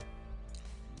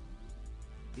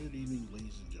Good evening,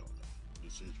 ladies and gentlemen.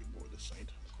 This is your boy, the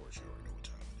Saint. Of course, you already know what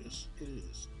time it is. It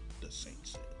is the Saint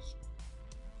Says.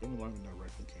 Coming live and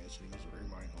direct from Kansas City, Missouri,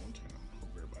 my hometown. Hope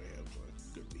everybody has a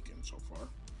good weekend so far.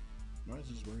 Mine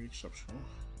is very exceptional.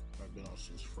 I've been off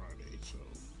since Friday, so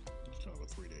it's kind of a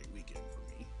 3-day weekend for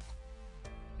me.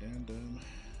 And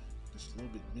it's a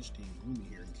little bit misty and gloomy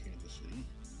here in Kansas City,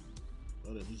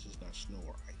 but at least it's not snow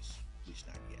or ice. At least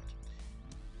not yet.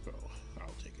 So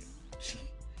I'll take it.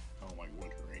 I don't like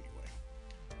winter anyway.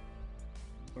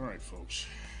 Alright, folks.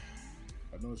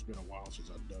 I know it's been a while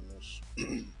since I've done this,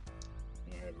 and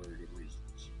I have very good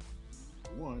reasons.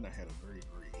 For one, I had a very,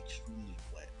 extremely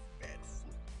wet, bad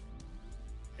flu.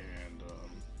 And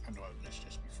I know I've mentioned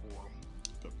this before,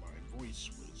 but my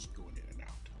voice was going in and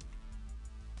out.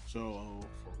 So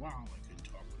for a while, I couldn't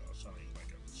talk without sounding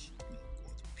like I was going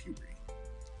through puberty.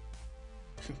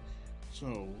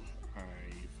 So I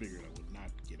figured I would not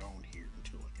get on here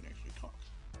until I can actually talk.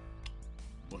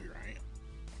 Well, here I am.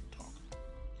 I can talk.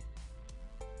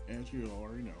 As you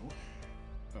already know,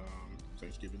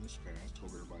 Thanksgiving is past.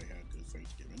 Hope everybody had a good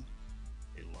Thanksgiving.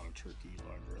 Ate a lot of turkey, a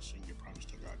lot of dressing. You probably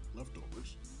still got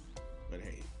leftovers. But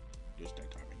hey, just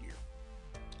that time of year.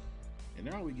 And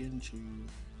now we get into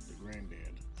the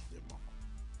granddad of them all.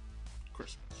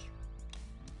 Christmas.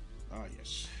 Ah,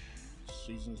 yes.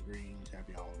 Season's greetings,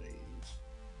 happy holidays.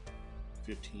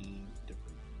 15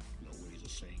 different ways of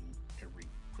saying every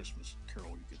Christmas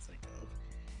carol you could think of,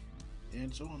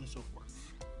 and so on and so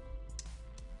forth.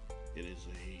 It is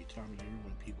a time of year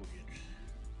when people get,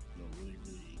 really, in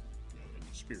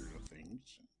the spirit of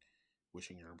things, and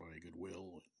wishing everybody goodwill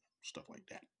and stuff like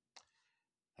that.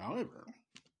 However,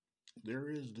 there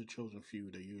is the chosen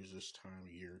few that use this time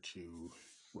of year to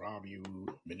rob you,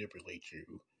 manipulate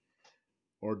you,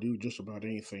 or do just about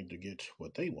anything to get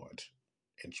what they want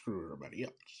and screw everybody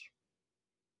else.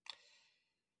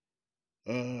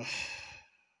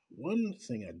 One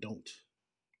thing I don't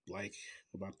like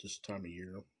about this time of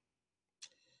year,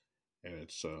 and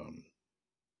it's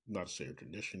not to say a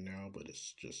tradition now, but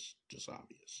it's just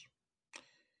obvious.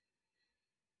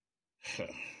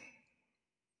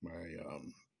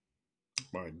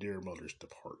 My dear mother's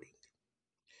departing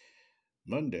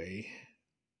Monday,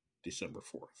 December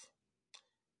 4th.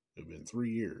 It's been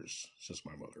 3 years since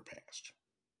my mother passed.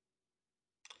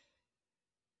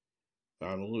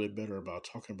 I'm a little bit better about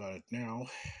talking about it now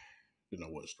than I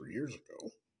was 3 years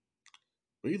ago.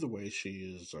 But either way, she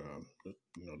is,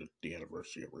 the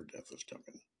anniversary of her death is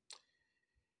coming.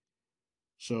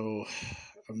 So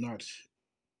I'm not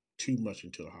too much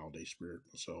into the holiday spirit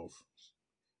myself.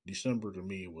 December to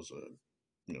me was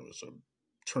it's a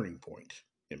turning point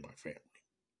in my family.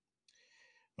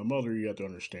 My mother, you have to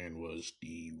understand, was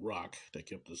the rock that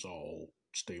kept us all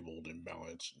stable and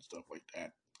balanced and stuff like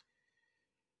that.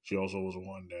 She also was the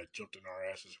one that jumped in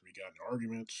our asses if we got in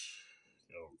arguments,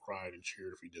 cried and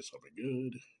cheered if we did something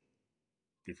good.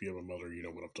 If you have a mother, you know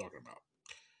what I'm talking about.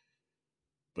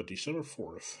 But December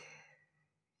 4th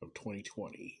of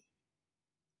 2020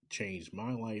 changed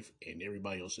my life and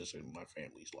everybody else's in my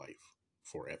family's life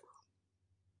forever.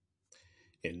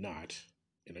 And not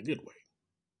in a good way.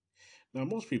 Now,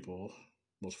 most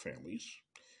families,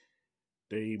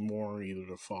 they mourn either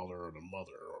the father or the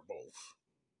mother or both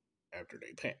after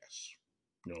they pass.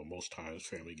 Most times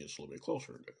family gets a little bit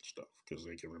closer to that stuff because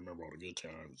they can remember all the good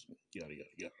times and yada,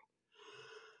 yada,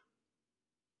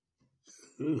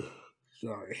 yada.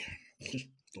 Sorry. A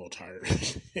little tired.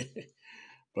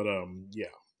 But,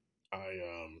 yeah,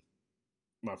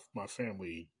 my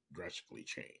family drastically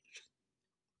changed.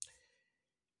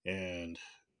 And,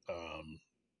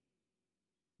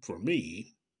 for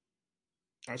me,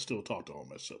 I still talk to all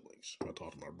my siblings. I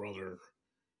talk to my brother,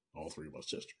 all three of my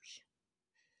sisters.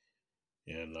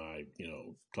 And I,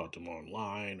 talk to them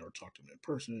online or talk to them in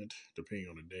person, depending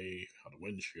on the day, how the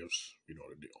wind shifts, you know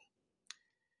the deal.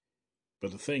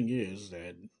 But the thing is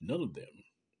that none of them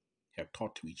have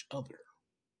talked to each other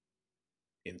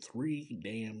in 3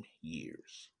 damn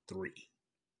years. 3.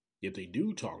 If they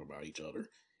do talk about each other,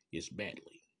 it's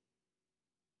badly.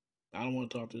 I don't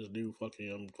want to talk to this dude, fuck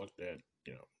him, fuck that,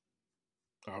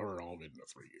 I heard all of it in the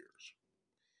 3 years.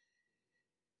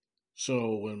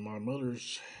 So when my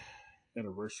mother's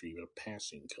anniversary of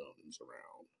passing comes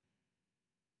around,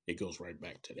 it goes right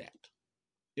back to that.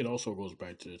 It also goes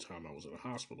back to the time I was in the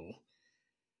hospital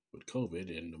with COVID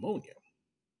and pneumonia,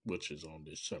 which is on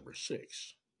December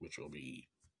 6th, which will be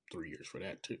 3 years for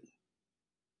that too.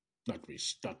 Not to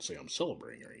say I'm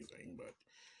celebrating or anything, but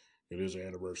it is an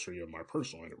anniversary of my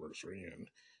personal anniversary, and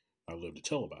I live to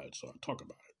tell about it, so I talk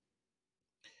about it.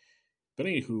 But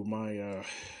anywho, my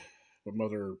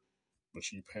mother, when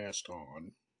she passed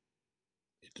on,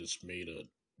 it just made a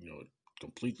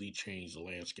completely changed the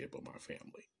landscape of my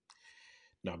family.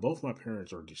 Now, both my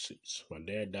parents are deceased. My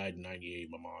dad died in '98.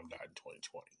 My mom died in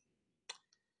 2020.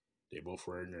 They both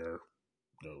were in their,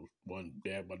 my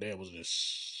dad was in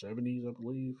his 70s, I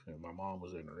believe, and my mom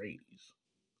was in her 80s.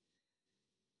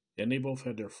 And they both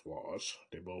had their flaws.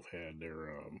 They both had their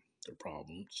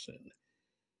problems, and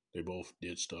they both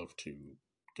did stuff to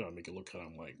kind of make it look kind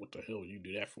of like, what the hell did you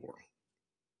do that for?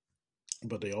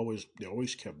 But they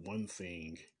always kept one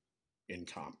thing in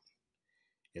common,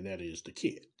 and that is the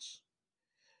kids.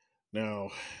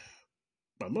 Now,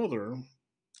 my mother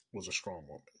was a strong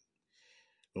woman.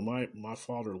 When my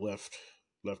father left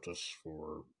my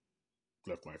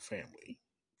family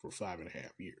for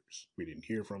 5.5 years. We didn't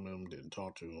hear from him, didn't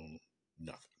talk to him,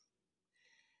 nothing.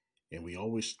 And we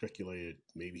always speculated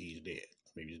maybe he's dead,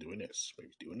 maybe he's doing this,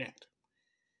 maybe he's doing that.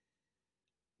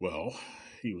 Well,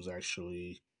 he was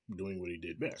actually doing what he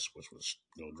did best, which was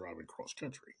driving cross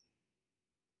country.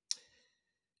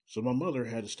 So my mother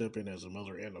had to step in as a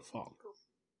mother and a father,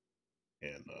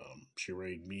 and she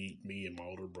raised me and my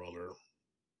older brother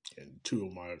and two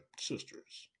of my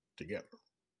sisters together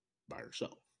by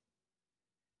herself.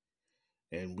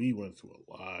 And we went through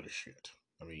a lot of shit.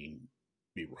 I mean,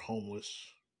 we were homeless.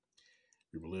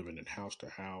 We were living in house to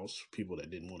house. People that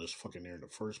didn't want us fucking there in the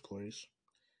first place.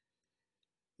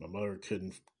 My mother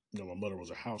couldn't, my mother was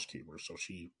a housekeeper, so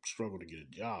she struggled to get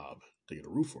a job to get a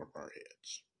roof over our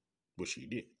heads, which she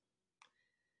did.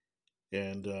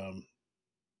 And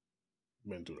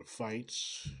been through the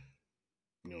fights,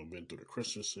 been through the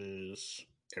Christmases,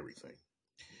 everything.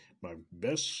 My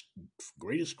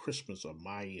greatest Christmas of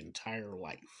my entire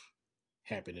life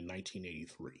happened in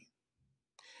 1983.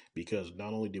 Because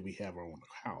not only did we have our own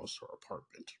house or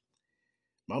apartment,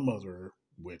 my mother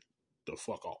went the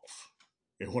fuck off.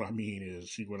 And what I mean is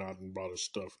she went out and bought us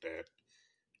stuff that,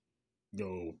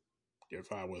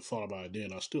 if I would have thought about it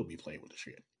then, I'd still be playing with the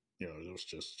shit. It was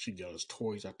just, she got us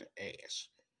toys out the ass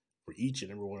for each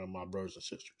and every one of my brothers and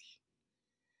sisters.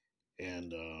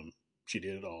 And she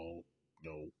did it all,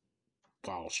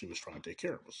 while she was trying to take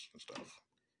care of us and stuff.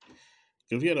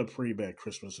 Because we had a pretty bad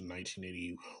Christmas in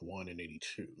 1981 and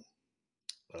 82.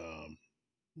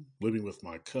 Living with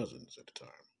my cousins at the time.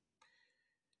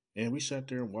 And we sat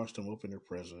there and watched them open their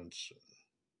presents,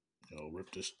 and,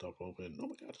 rip this stuff open. Oh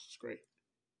my God, this is great.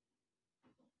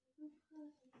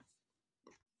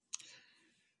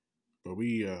 But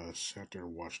we sat there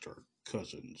and watched our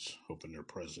cousins open their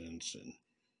presents and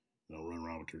run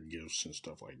around with their gifts and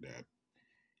stuff like that.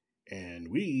 And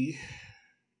we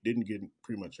didn't get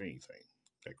pretty much anything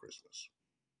that Christmas.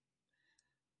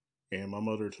 And my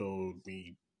mother told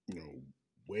me,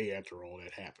 way after all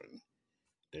that happened,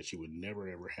 that she would never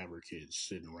ever have her kids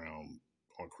sitting around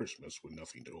on Christmas with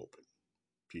nothing to open.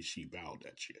 Because she vowed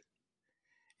that shit.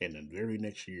 And the very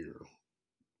next year,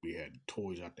 we had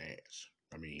toys out the ass.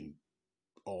 I mean,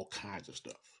 all kinds of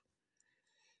stuff.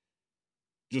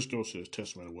 Just goes to the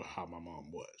testament of how my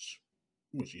mom was.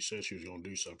 When she said she was going to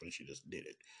do something, she just did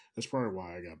it. That's probably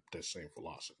why I got that same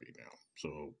philosophy now.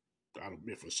 So,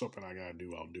 if it's something I got to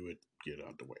do, I'll do it, get it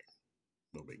out the way.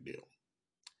 No big deal.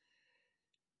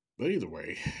 But either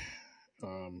way,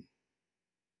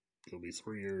 it'll be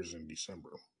 3 years in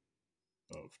December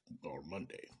or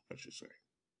Monday, I should say.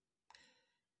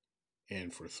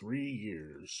 And for 3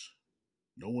 years,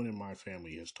 no one in my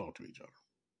family has talked to each other.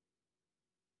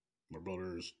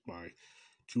 My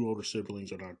two older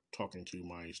siblings are not talking to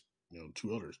my,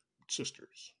 two other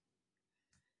sisters.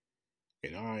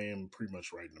 And I am pretty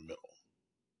much right in the middle.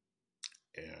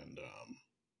 And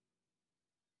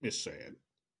it's sad.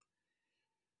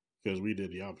 Because we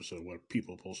did the opposite of what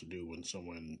people are supposed to do when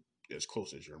someone as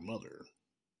close as your mother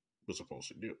was supposed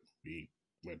to do. We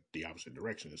went the opposite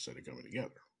direction instead of coming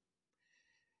together.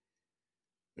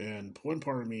 And one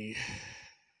part of me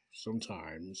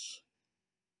sometimes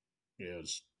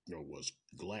was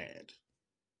glad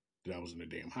that I was in the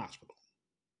damn hospital.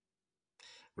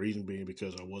 Reason being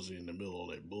because I wasn't in the middle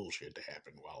of that bullshit that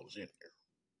happened while I was in there.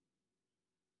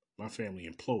 My family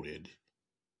imploded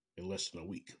in less than a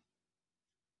week.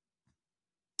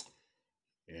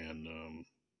 And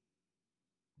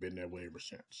been that way ever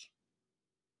since.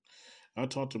 I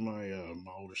talk to my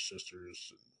older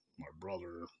sisters, my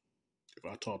brother. If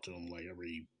I talk to them like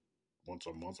every once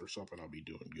a month or something, I'll be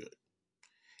doing good.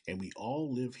 And we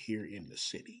all live here in the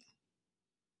city.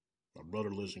 My brother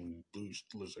lives in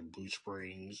Blue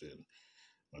Springs, and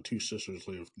my two sisters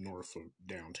live north of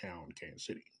downtown Kansas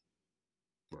City.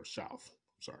 Or south,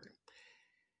 sorry.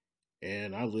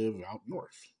 And I live out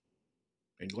north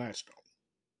in Gladstone.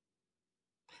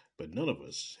 But none of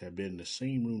us have been in the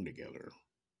same room together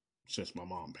since my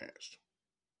mom passed.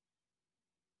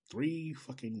 3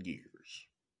 fucking years.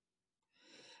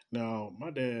 Now,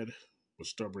 my dad was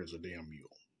stubborn as a damn mule.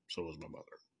 So was my mother.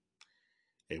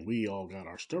 And we all got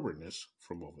our stubbornness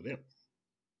from over them.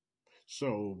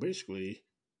 So basically,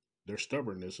 their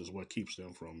stubbornness is what keeps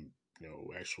them from,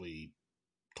 actually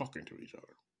talking to each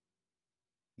other.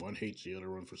 One hates the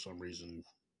other one for some reason.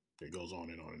 It goes on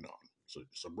and on and on. So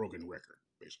it's a broken record,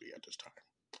 basically, at this time.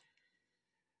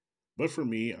 But for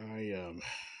me,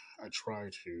 I try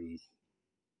to,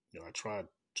 I try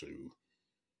to,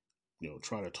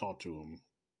 try to talk to them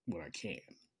when I can.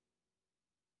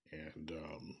 And,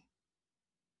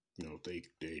 if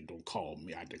they don't call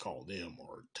me, I have to call them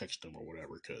or text them or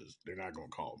whatever because they're not going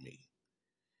to call me.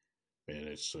 And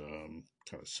it's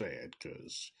kind of sad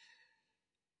because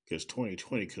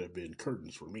 2020 could have been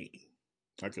curtains for me.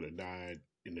 I could have died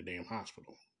in the damn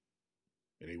hospital.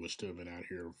 And they would still have been out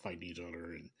here fighting each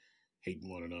other and hating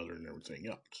one another and everything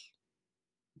else.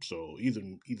 So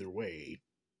either way,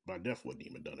 my death wouldn't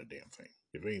even done a damn thing.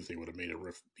 If anything, would have made a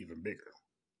rift even bigger.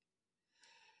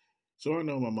 So I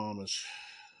know my mom is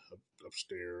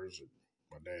upstairs and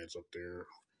my dad's up there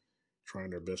trying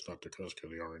their best not to cuss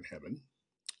because they are in heaven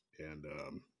and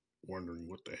wondering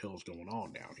what the hell's going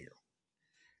on down here.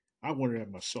 I wonder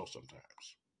that myself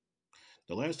sometimes.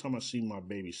 The last time I seen my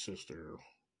baby sister,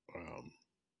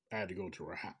 I had to go to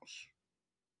her house.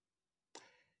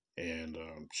 And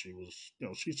she was,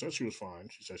 she said she was fine.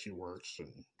 She said she works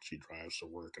and she drives to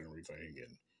work and everything.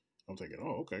 And I'm thinking,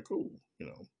 oh, okay, cool,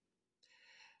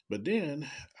 But then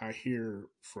I hear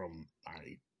from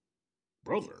my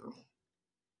brother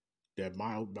that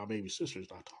my baby sister's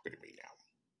not talking to me now.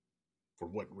 For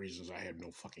what reasons, I have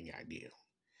no fucking idea.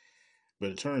 But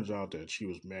it turns out that she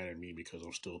was mad at me because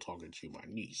I'm still talking to my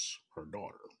niece, her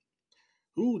daughter,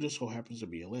 who just so happens to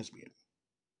be a lesbian.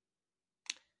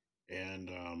 And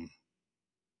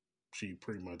she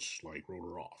pretty much like wrote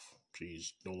her off.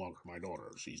 She's no longer my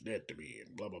daughter. She's dead to me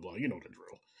and blah, blah, blah. You know the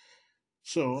drill.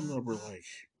 So I'm over like,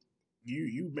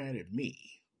 you mad at me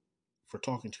for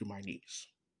talking to my niece,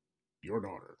 your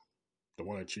daughter, the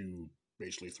one that you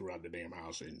basically threw out the damn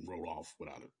house and wrote off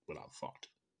without thought.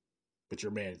 But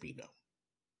you're mad at me though.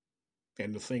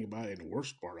 And the thing about it, and the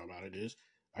worst part about it is,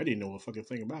 I didn't know a fucking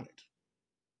thing about it.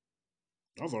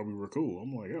 I thought we were cool.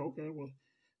 I'm like, yeah, okay, well,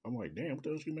 I'm like, damn, what the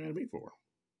hell you mad at me for?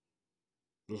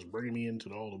 Just bringing me into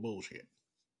all the bullshit.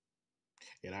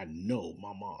 And I know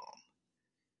my mom,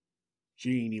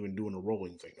 she ain't even doing the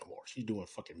rolling thing no more. She's doing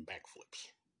fucking backflips.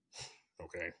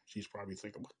 Okay? She's probably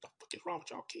thinking, what the fuck is wrong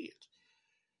with y'all kids?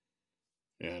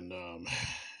 And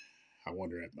I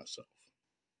wonder at myself.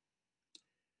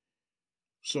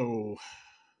 So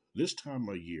this time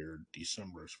of year,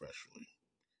 December especially,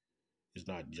 is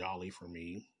not jolly for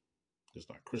me. It's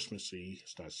not Christmassy.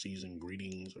 It's not season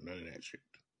greetings or none of that shit.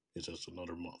 It's just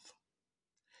another month.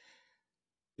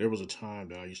 There was a time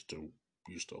that I used to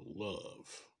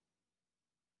love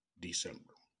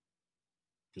December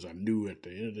because I knew at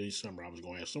the end of December I was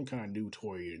going to have some kind of new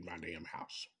toy in my damn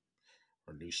house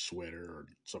or a new sweater or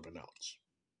something else.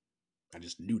 I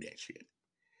just knew that shit.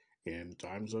 And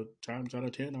times out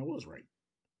of 10, I was right.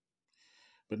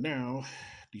 But now,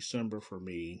 December for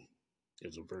me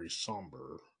is a very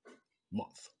somber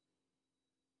month.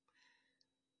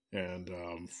 And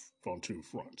on two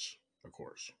fronts, of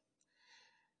course.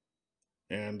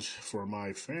 And for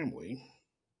my family,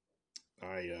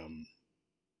 I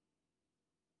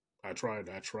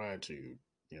tried to,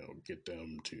 get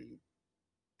them to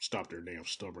stop their damn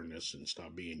stubbornness and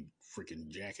stop being freaking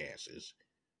jackasses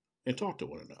and talk to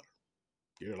one another.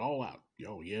 Get it all out.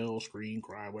 Yell, scream,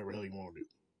 cry, whatever the hell you want to do.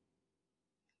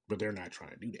 But they're not trying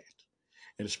to do that.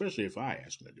 And especially if I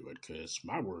ask them to do it, because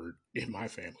my word in my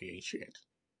family ain't shit.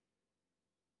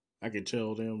 I can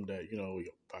tell them that,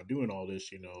 by doing all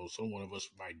this, some one of us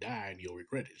might die and you'll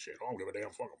regret it. Shit, I don't give a damn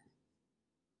fuck them.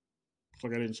 It's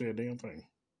like I didn't say a damn thing.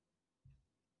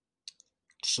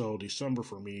 So December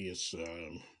for me is,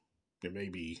 it may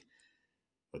be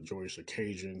a joyous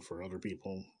occasion for other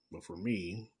people, but for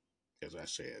me, as I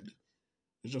said,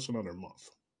 it's just another month.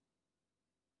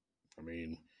 I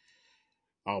mean,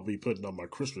 I'll be putting up my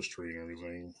Christmas tree and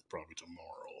everything probably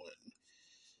tomorrow,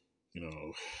 and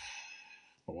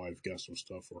my wife got some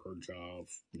stuff for her job,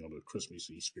 the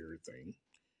Christmassy spirit thing,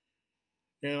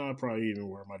 and I'll probably even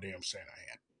wear my damn Santa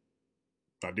hat.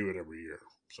 I do it every year,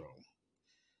 so.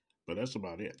 But that's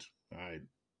about it.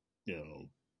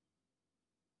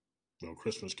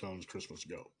 Christmas comes, Christmas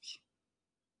goes,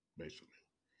 basically.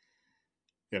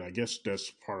 And I guess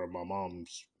that's part of my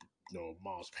mom's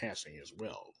passing as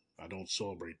well. I don't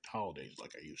celebrate holidays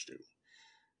like I used to.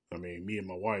 I mean, me and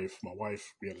my wife,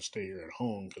 we had to stay here at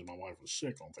home because my wife was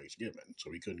sick on Thanksgiving, so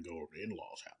we couldn't go over to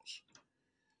in-laws' house.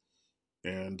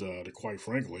 And quite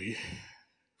frankly,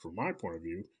 from my point of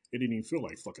view, it didn't even feel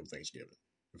like fucking Thanksgiving.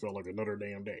 It felt like another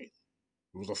damn day.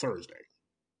 It was a Thursday.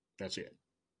 That's it.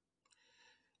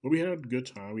 But we had a good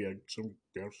time. We had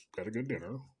a good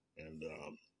dinner, and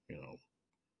you know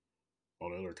all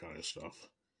the other kind of stuff.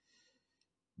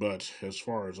 But as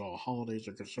far as all holidays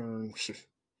are concerned,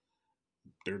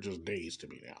 they're just days to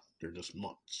me now. They're just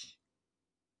months.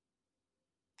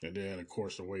 And then, of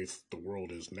course, the way the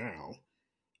world is now,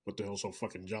 what the hell's so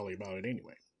fucking jolly about it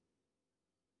anyway?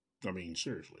 I mean,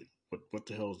 seriously, what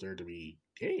the hell is there to be?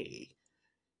 Hey,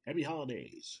 happy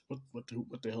holidays. What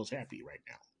the hell's happy right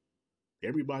now?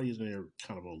 Everybody's in their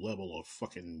kind of a level of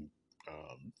fucking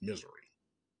misery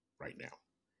right now.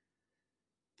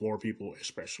 Poor people,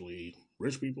 especially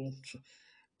rich people,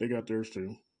 they got theirs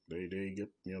too. They get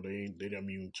they not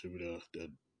immune to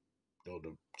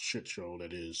the shit show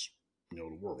that is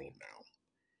the world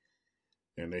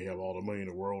now, and they have all the money in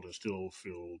the world and still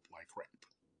feel like crap.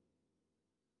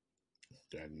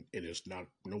 And it is not,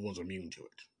 no one's immune to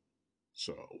it.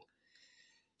 So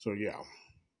yeah.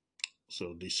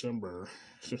 So December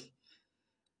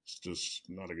it's just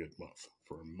not a good month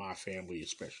for my family,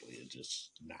 especially. It's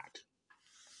just not.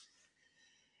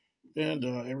 And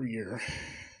every year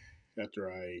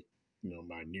after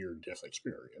my near death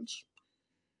experience,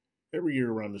 every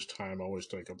year around this time, I always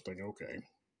I'm thinking, okay,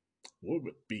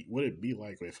 would it be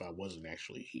like if I wasn't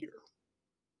actually here?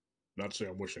 Not to say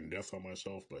I'm wishing death on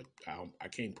myself, but I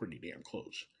came pretty damn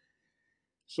close.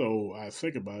 So I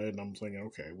think about it, and I'm thinking,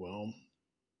 okay, well,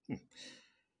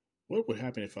 what would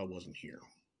happen if I wasn't here?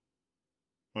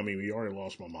 I mean, we already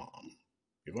lost my mom.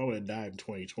 If I would have died in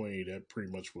 2020, that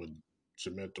pretty much would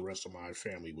cement the rest of my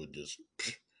family would just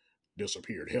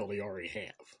disappear. Hell, they already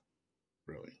have,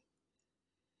 really.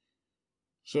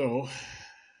 So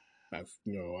I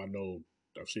know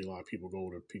I've seen a lot of people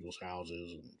go to people's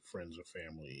houses and friends and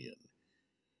family, and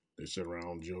they sit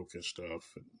around, joke and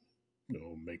stuff,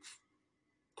 and make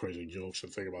crazy jokes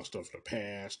and think about stuff in the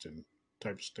past and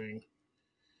type of thing.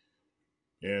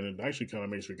 And it actually kind of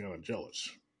makes me kind of jealous.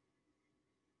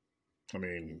 I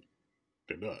mean,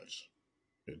 it does.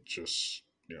 It just,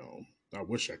 I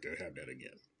wish I could have that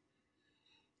again.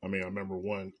 I mean, I remember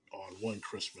one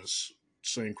Christmas,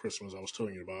 same Christmas I was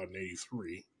telling you about in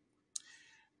 '83.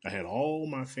 I had all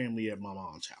my family at my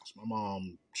mom's house. My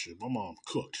mom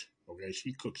cooked. Okay,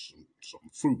 she cooked some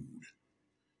food,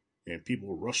 and people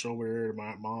would rush over there to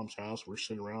my mom's house. We're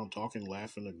sitting around talking,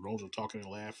 laughing. The grown are talking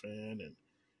and laughing, and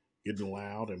getting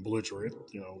loud and belligerent.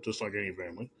 Just like any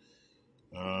family.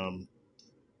 Um,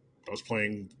 I was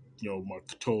playing, my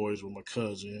toys with my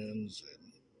cousins,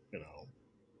 and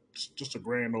it's just a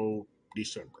grand old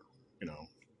December. You know,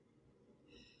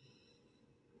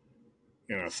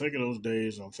 and I think of those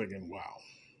days, and I'm thinking, wow,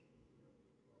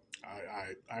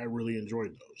 I really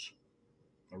enjoyed those.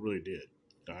 I really did.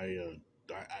 I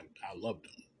loved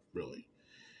them, really.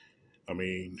 I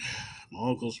mean, my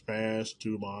uncles passed,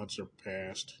 two of my aunts are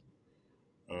passed,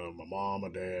 my mom, my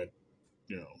dad,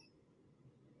 you know,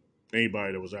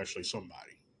 anybody that was actually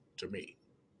somebody to me.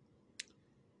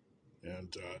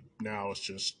 And now it's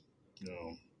just,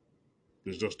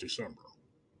 it's just December.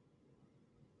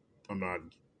 I'm not,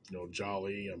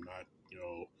 jolly. I'm not,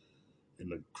 in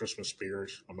the Christmas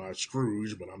spirit. I'm not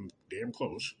Scrooge, but I'm damn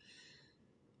close.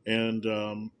 And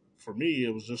for me,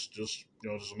 it was just just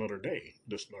another day,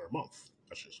 just another month,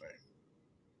 I should say.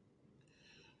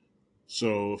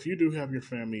 So if you do have your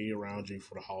family around you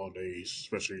for the holidays,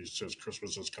 especially since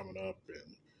Christmas is coming up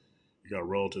and you got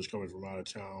relatives coming from out of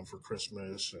town for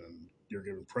Christmas and you're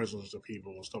giving presents to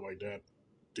people and stuff like that,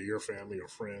 to your family or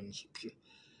friends,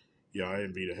 yeah, I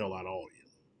envy the hell out of all of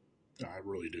you. I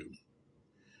really do.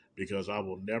 Because I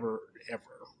will never,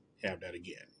 ever have that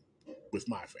again with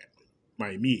my family,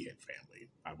 my immediate family.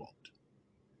 I won't.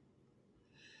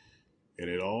 And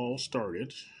it all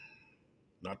started,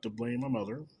 not to blame my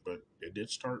mother, but it did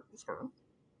start with her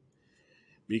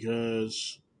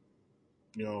because,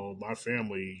 my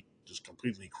family just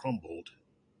completely crumbled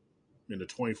in the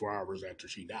 24 hours after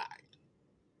she died.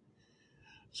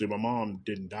 See, my mom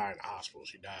didn't die in the hospital.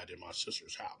 She died in my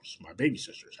sister's house, my baby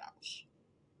sister's house.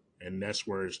 And that's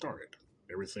where it started.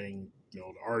 Everything, the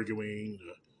arguing,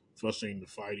 the fussing, the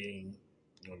fighting,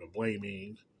 the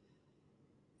blaming,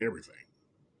 everything.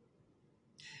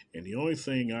 And the only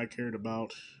thing I cared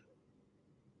about,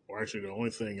 or actually the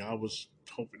only thing I was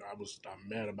hoping I'm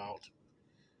mad about,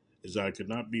 is that I could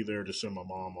not be there to send my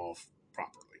mom off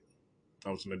properly.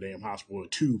 I was in the damn hospital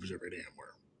with tubes every damn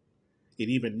where. And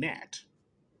even that,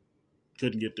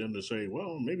 couldn't get them to say,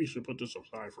 well, maybe you should put this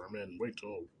aside for a minute and wait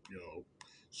till,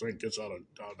 Saint gets out of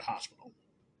the hospital.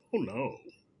 Oh, no.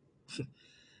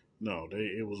 No,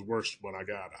 it was worse when I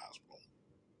got out of the hospital.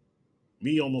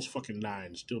 Me almost fucking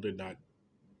dying still did not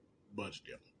budge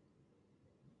them,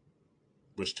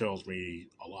 which tells me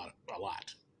a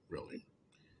lot, really.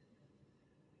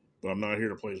 But I'm not here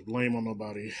to place blame on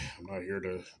nobody. I'm not here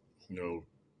to,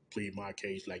 plead my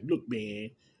case like, look,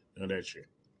 man, none of that shit.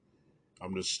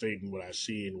 I'm just stating what I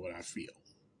see and what I feel.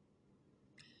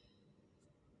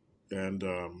 And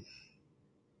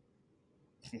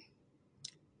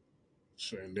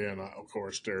so, and then of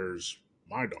course there's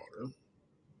my daughter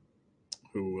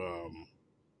who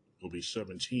will be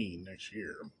 17 next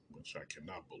year, which I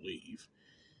cannot believe.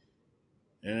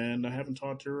 And I haven't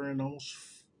talked to her in almost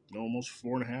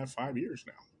 4.5, 5 years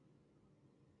now.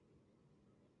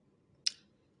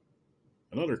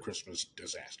 Another Christmas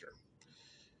disaster.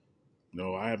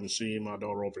 No, I haven't seen my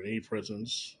daughter open any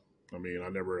presents. I mean, I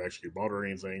never actually bought her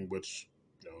anything, which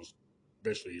is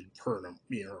basically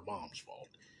me and her mom's fault.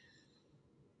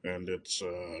 And it's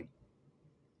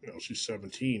she's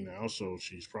 17 now, so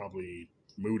she's probably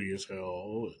moody as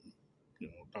hell,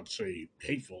 and not to say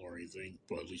hateful or anything,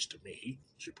 but at least to me,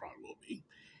 she probably will be.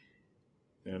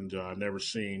 And I've never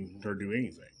seen her do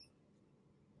anything.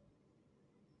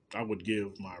 I would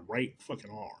give my right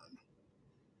fucking arm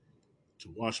to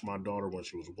watch my daughter when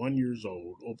she was 1 year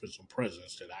old open some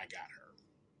presents that I got her.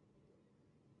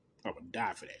 I would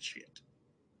die for that shit.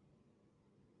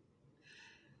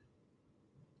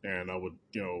 And I would,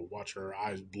 watch her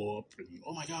eyes blow up and,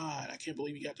 oh my God, I can't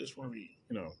believe you got this for me,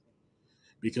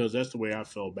 because that's the way I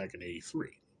felt back in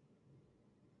 '83.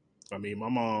 I mean, my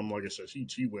mom, like I said,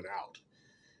 she went out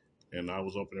and I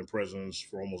was opening presents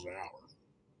for almost an hour.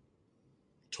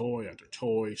 Toy after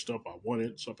toy, stuff I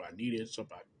wanted, stuff I needed,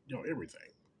 stuff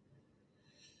everything.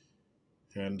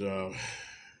 And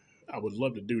I would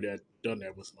love to done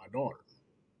that with my daughter.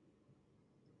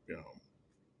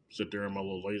 Sit there in my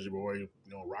little lazy boy,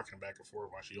 rocking back and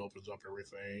forth while she opens up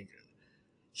everything. And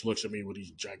she looks at me with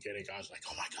these gigantic eyes like,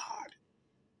 oh my God.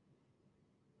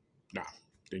 Nah,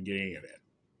 didn't get any of that.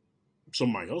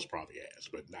 Somebody else probably has,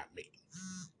 but not me.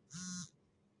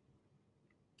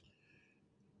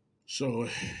 So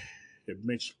it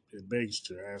begs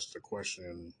to ask the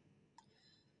question,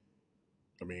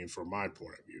 I mean, from my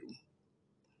point of view,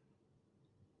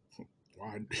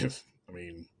 why, I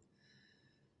mean,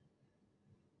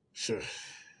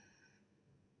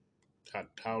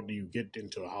 how do you get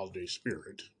into a holiday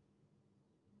spirit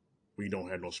when you don't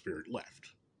have no spirit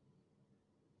left?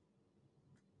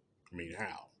 I mean,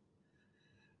 how?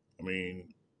 I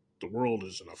mean, the world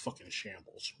is in a fucking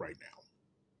shambles right now.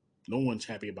 No one's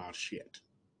happy about shit.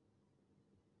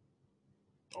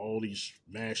 All these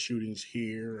mass shootings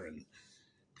here and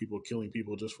people killing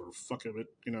people just for the fuck of it,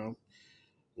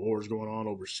 wars going on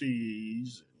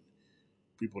overseas, and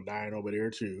people dying over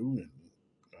there too, and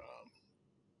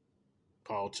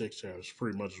politics has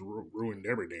pretty much ruined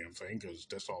every damn thing because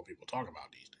that's all people talk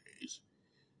about these days.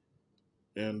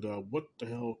 And what the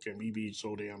hell can we be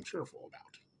so damn cheerful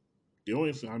about? The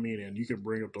only thing, I mean, and you can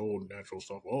bring up the old natural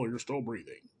stuff. Oh, you're still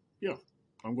breathing. Yeah,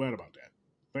 I'm glad about that.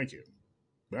 Thank you.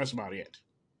 That's about it.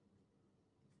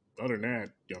 Other than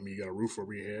that, I mean, you got a roof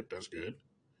over your head. That's good.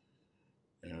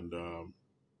 And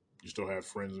you still have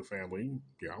friends and family.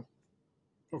 Yeah.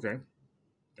 Okay.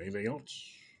 Anything else?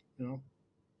 And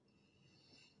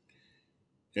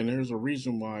there's a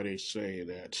reason why they say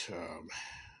that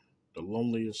the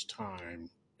loneliest time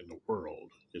in the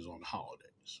world is on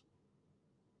holidays.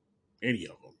 Any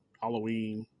of them.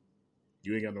 Halloween,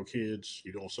 you ain't got no kids,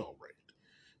 you don't celebrate it.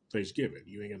 Thanksgiving,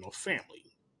 you ain't got no family,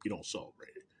 you don't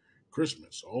celebrate it.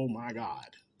 Christmas, oh my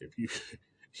God. If you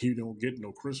you don't get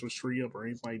no Christmas tree up or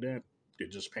anything like that,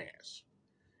 it just pass.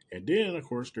 And then, of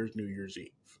course, there's New Year's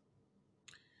Eve.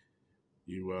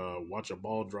 You watch a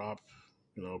ball drop,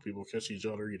 people kiss each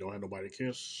other, you don't have nobody to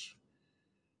kiss.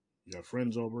 You have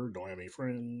friends over, don't have any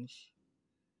friends.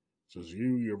 So it's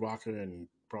you, your vodka, and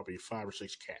probably 5 or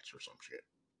 6 cats or some shit.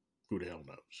 Who the hell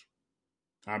knows?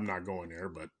 I'm not going there,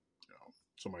 but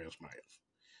somebody else might have.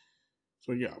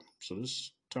 So yeah, so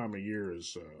this time of year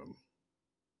is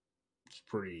it's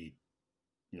pretty,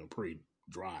 pretty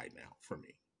dry now for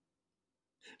me.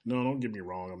 No, don't get me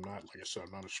wrong. I'm not, like I said,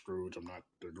 I'm not a Scrooge. I'm not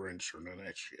the Grinch or none of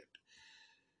that shit.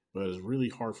 But it's really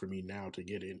hard for me now to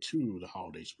get into the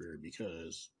holiday spirit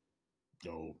because,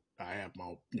 I have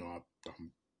my, I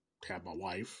have my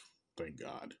wife, thank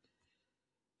God,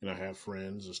 and I have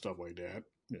friends and stuff like that,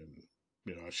 and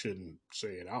I shouldn't say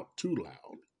it out too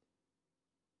loud,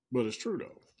 but it's true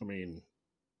though. I mean,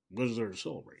 what is there to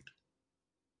celebrate?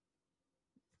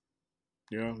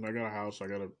 Yeah, I got a house. I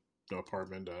got an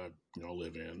apartment that I,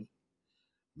 live in.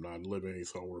 I'm not living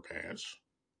anything overpass.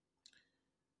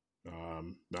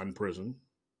 Not in prison,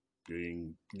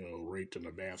 getting, raped in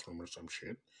the bathroom or some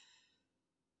shit.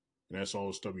 And that's all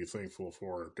the stuff you're thankful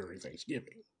for during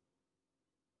Thanksgiving.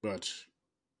 But,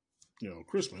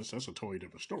 Christmas, that's a totally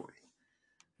different story.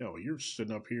 Hell, you're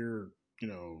sitting up here, you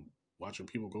know, watching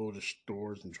people go to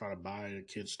stores and try to buy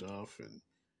kid stuff, and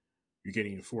you can't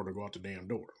even afford to go out the damn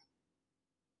door.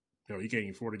 Hell, you can't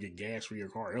even afford to get gas for your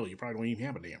car. Hell, you probably don't even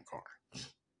have a damn car.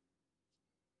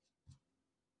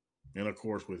 And of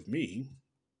course, with me,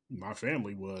 my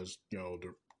family was, the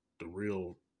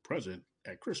real present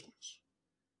at Christmas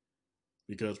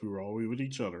because we were always with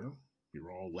each other. We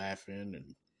were all laughing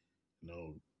and, you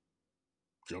know,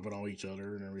 jumping on each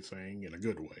other and everything in a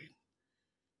good way.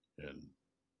 And,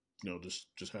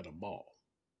 just had a ball.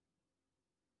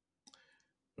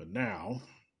 But now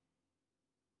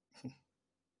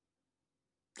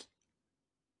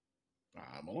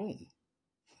I'm alone.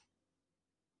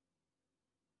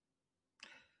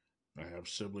 I have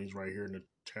siblings right here in the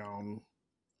town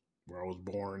where I was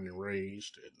born and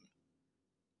raised, and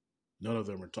none of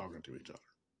them are talking to each other.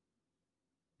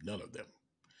 None of them.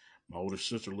 My older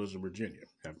sister lives in Virginia.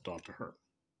 Haven't talked to her.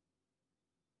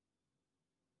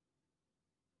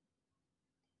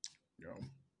 You know.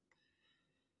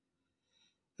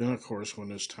 Then of course, when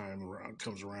this time around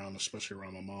comes around, especially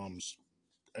around my mom's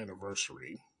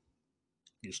anniversary,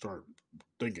 you start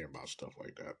thinking about stuff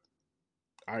like that.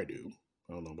 I do.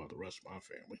 I don't know about the rest of my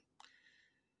family.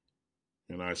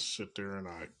 And I sit there and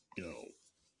I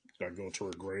go to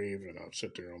her grave and I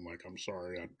sit there and I'm like, I'm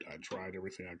sorry, I tried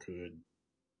everything I could,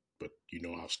 but you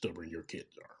know how stubborn your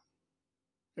kids are.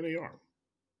 And they are.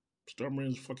 Stubborn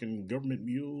as fucking government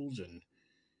mules, and,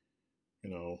 you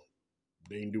know,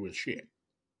 they ain't doing shit.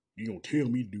 You gonna tell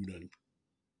me to do nothing.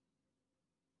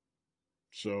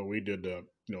 So we did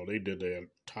they did the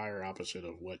entire opposite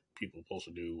of what people are supposed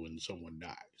to do when someone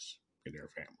dies in their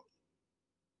family.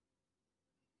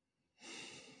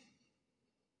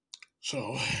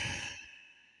 So,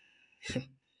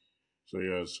 so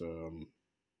yeah, it's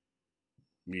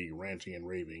me ranting and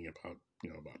raving about,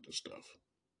 about this stuff.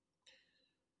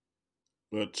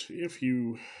 But if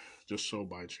you just so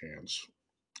by chance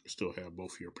still have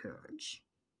both your parents,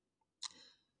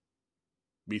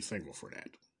 be thankful for that.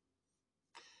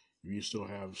 If you still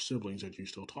have siblings that you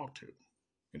still talk to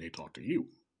and they talk to you,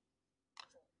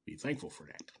 be thankful for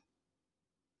that.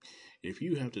 If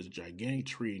you have this gigantic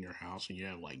tree in your house and you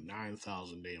have like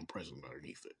 9,000 damn presents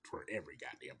underneath it for every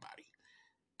goddamn body,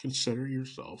 consider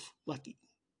yourself lucky.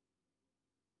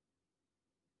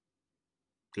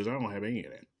 Because I don't have any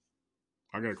of that.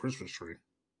 I got a Christmas tree.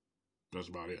 That's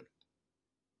about it.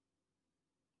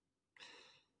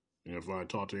 And if I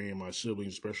talk to any of my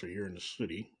siblings, especially here in the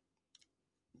city,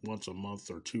 once a month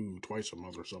or twice a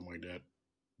month or something like that,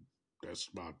 that's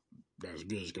about as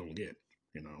good as it's gonna get,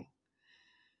 you know.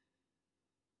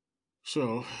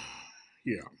 So,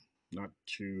 yeah, not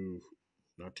too,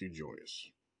 not too joyous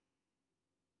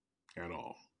at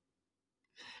all.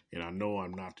 And I know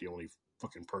I'm not the only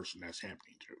fucking person that's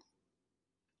happening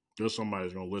to. Just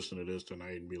somebody's gonna listen to this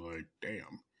tonight and be like,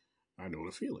 "Damn, I know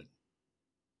the feeling."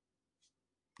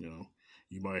 You know,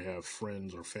 you might have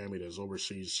friends or family that's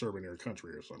overseas serving their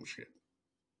country or some shit.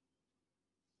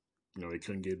 They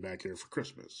couldn't get back here for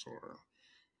Christmas or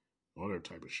other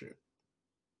type of shit.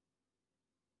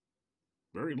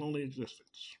 Very lonely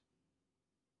existence.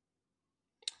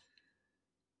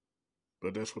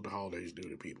 But that's what the holidays do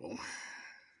to people.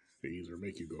 They either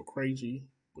make you go crazy,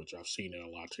 which I've seen it a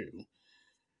lot too.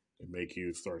 They make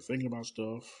you start thinking about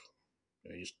stuff.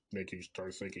 They make you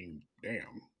start thinking,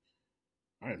 damn,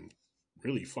 I'm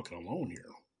really fucking alone here.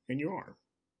 And you are.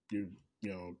 You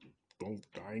know, don't,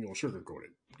 I ain't gonna sugarcoat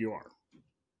it. You are.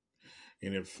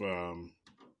 And if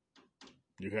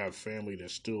you have family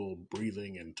that's still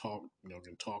breathing and talk,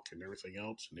 can talk and everything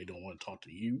else, and they don't want to talk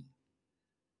to you,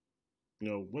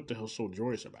 what the hell's so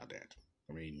joyous about that?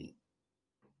 I mean,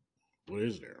 what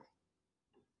is there?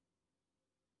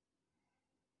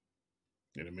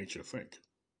 And it makes you think.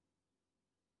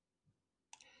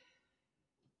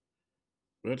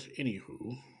 But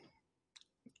anywho,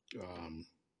 um,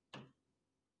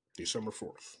 December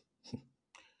 4th,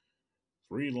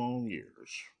 3 long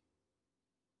years.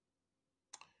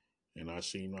 And I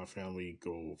seen my family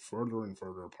go further and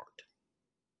further apart.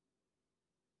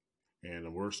 And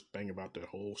the worst thing about the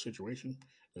whole situation,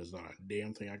 there's not a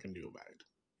damn thing I can do about it.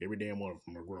 Every damn one of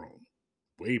them are grown,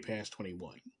 way past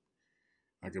 21.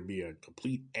 I could be a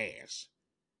complete ass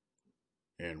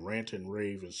and rant and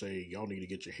rave and say, y'all need to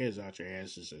get your heads out your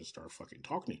asses and start fucking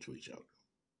talking to each other.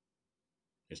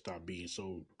 and stop being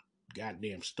so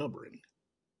goddamn stubborn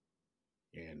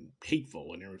and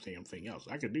hateful and everything else.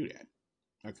 I could do that.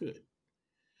 I could.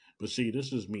 But see,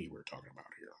 this is me we're talking about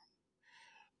here.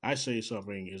 I say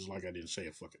something is like I didn't say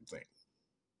a fucking thing.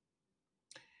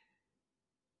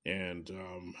 And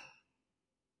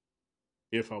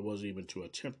if I was even to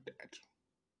attempt that,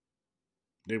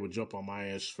 they would jump on my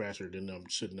ass faster than I'm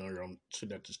sitting there. I'm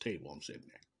sitting at this table I'm sitting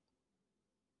at.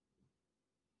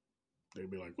 They'd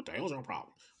be like, "What the hell's our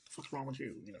problem? What the fuck's wrong with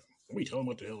you? You know, let me tell them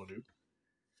what the hell to do."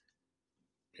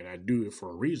 And I do it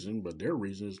for a reason, but their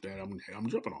reason is that I'm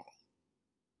jumping on them.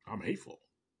 I'm hateful,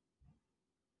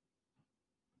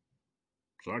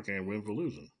 so I can't win for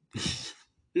losing.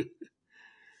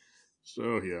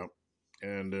 So yeah,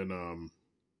 and then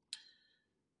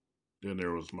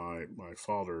there was my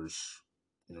father's,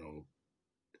 you know,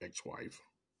 ex-wife,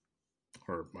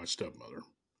 or my stepmother,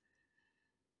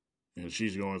 and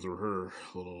she's going through her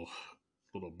little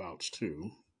bouts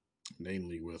too,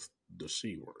 namely with the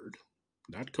C word,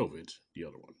 not COVID, the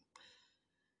other one.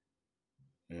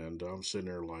 And I'm sitting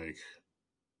there like,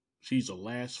 she's the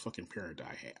last fucking parent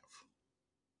I have.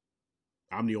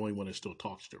 I'm the only one that still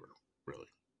talks to her, really.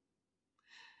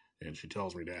 And she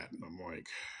tells me that, and I'm like,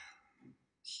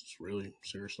 really,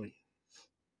 seriously?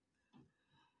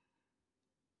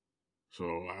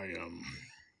 So I'm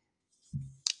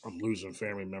losing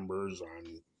family members.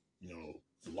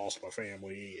 Lost my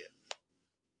family. And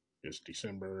it's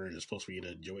December, and it's supposed to be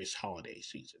the joyous holiday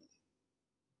season.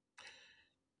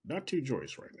 Not too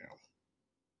joyous right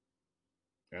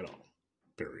now, at all.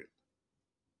 Period.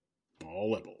 All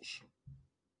levels.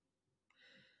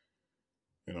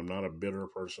 And I'm not a bitter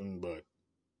person, but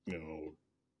you know,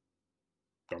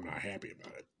 I'm not happy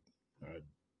about it. I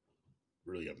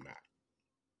really am not.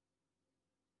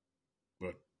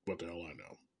 But what the hell I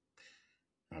know?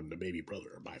 I'm the baby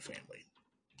brother of my family.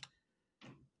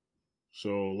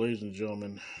 So, ladies and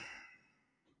gentlemen,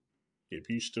 if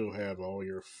you still have all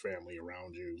your family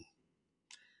around you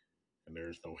and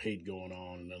there's no hate going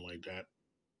on and nothing like that,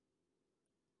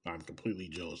 I'm completely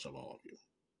jealous of all of you.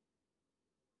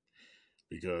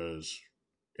 Because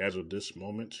as of this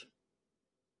moment,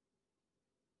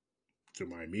 to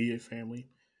my immediate family,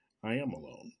 I am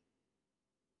alone.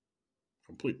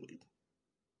 Completely.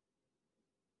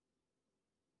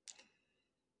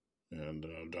 And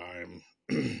I'm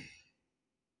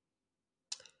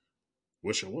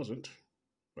wish I wasn't,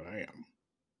 but I am.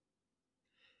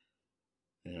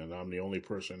 And I'm the only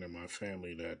person in my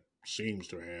family that seems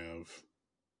to have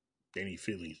any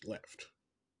feelings left.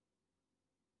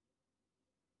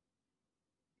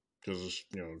 Because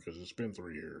it's been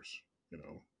 3 years. You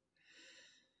know,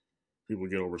 people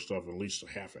get over stuff in at least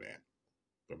half of that.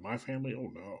 But my family,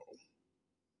 oh no,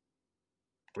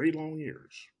 3 long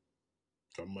years.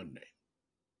 Come Monday,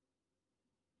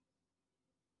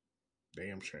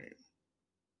 damn shame.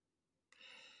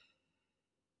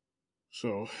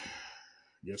 So,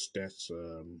 guess that's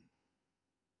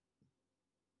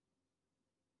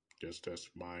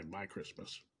my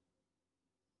Christmas.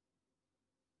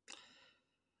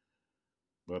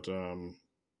 But I'm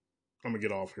gonna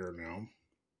get off here now,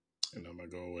 and I'm gonna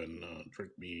go and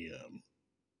drink me a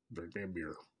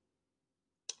beer.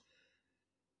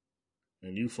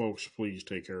 And you folks, please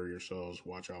take care of yourselves.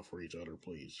 Watch out for each other,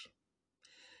 please,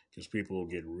 because people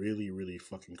get really, really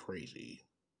fucking crazy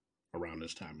around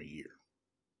this time of year.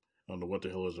 I don't know what the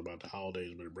hell is about the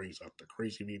holidays, but it brings out the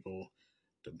crazy people,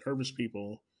 the nervous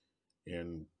people,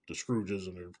 and the Scrooges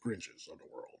and the Grinches of the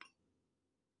world.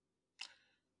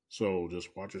 So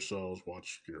just watch yourselves,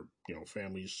 watch your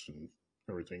families and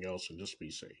everything else, and just be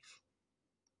safe.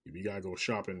 If you gotta go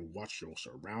shopping, watch your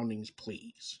surroundings,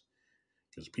 please,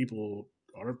 because people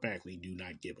automatically do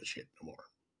not give a shit no more.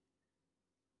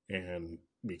 And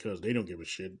because they don't give a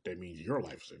shit, that means your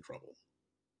life is in trouble.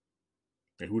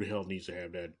 And who the hell needs to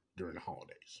have that during the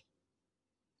holidays?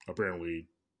 Apparently,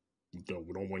 no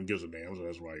one gives a damn, so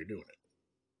that's why you're doing it.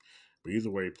 But either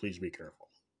way, please be careful.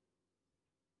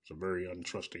 It's a very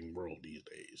untrusting world these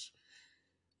days.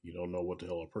 You don't know what the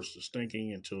hell a person is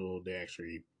thinking until they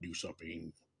actually do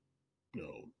something,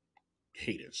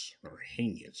 heinous or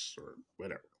heinous or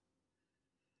whatever.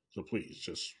 So please,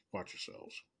 just watch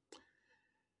yourselves.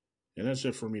 And that's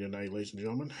it for me tonight, ladies and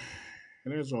gentlemen.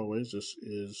 And as always, this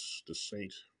is the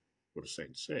Saint, what the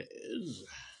Saint says,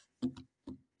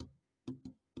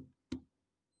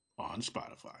 on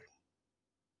Spotify.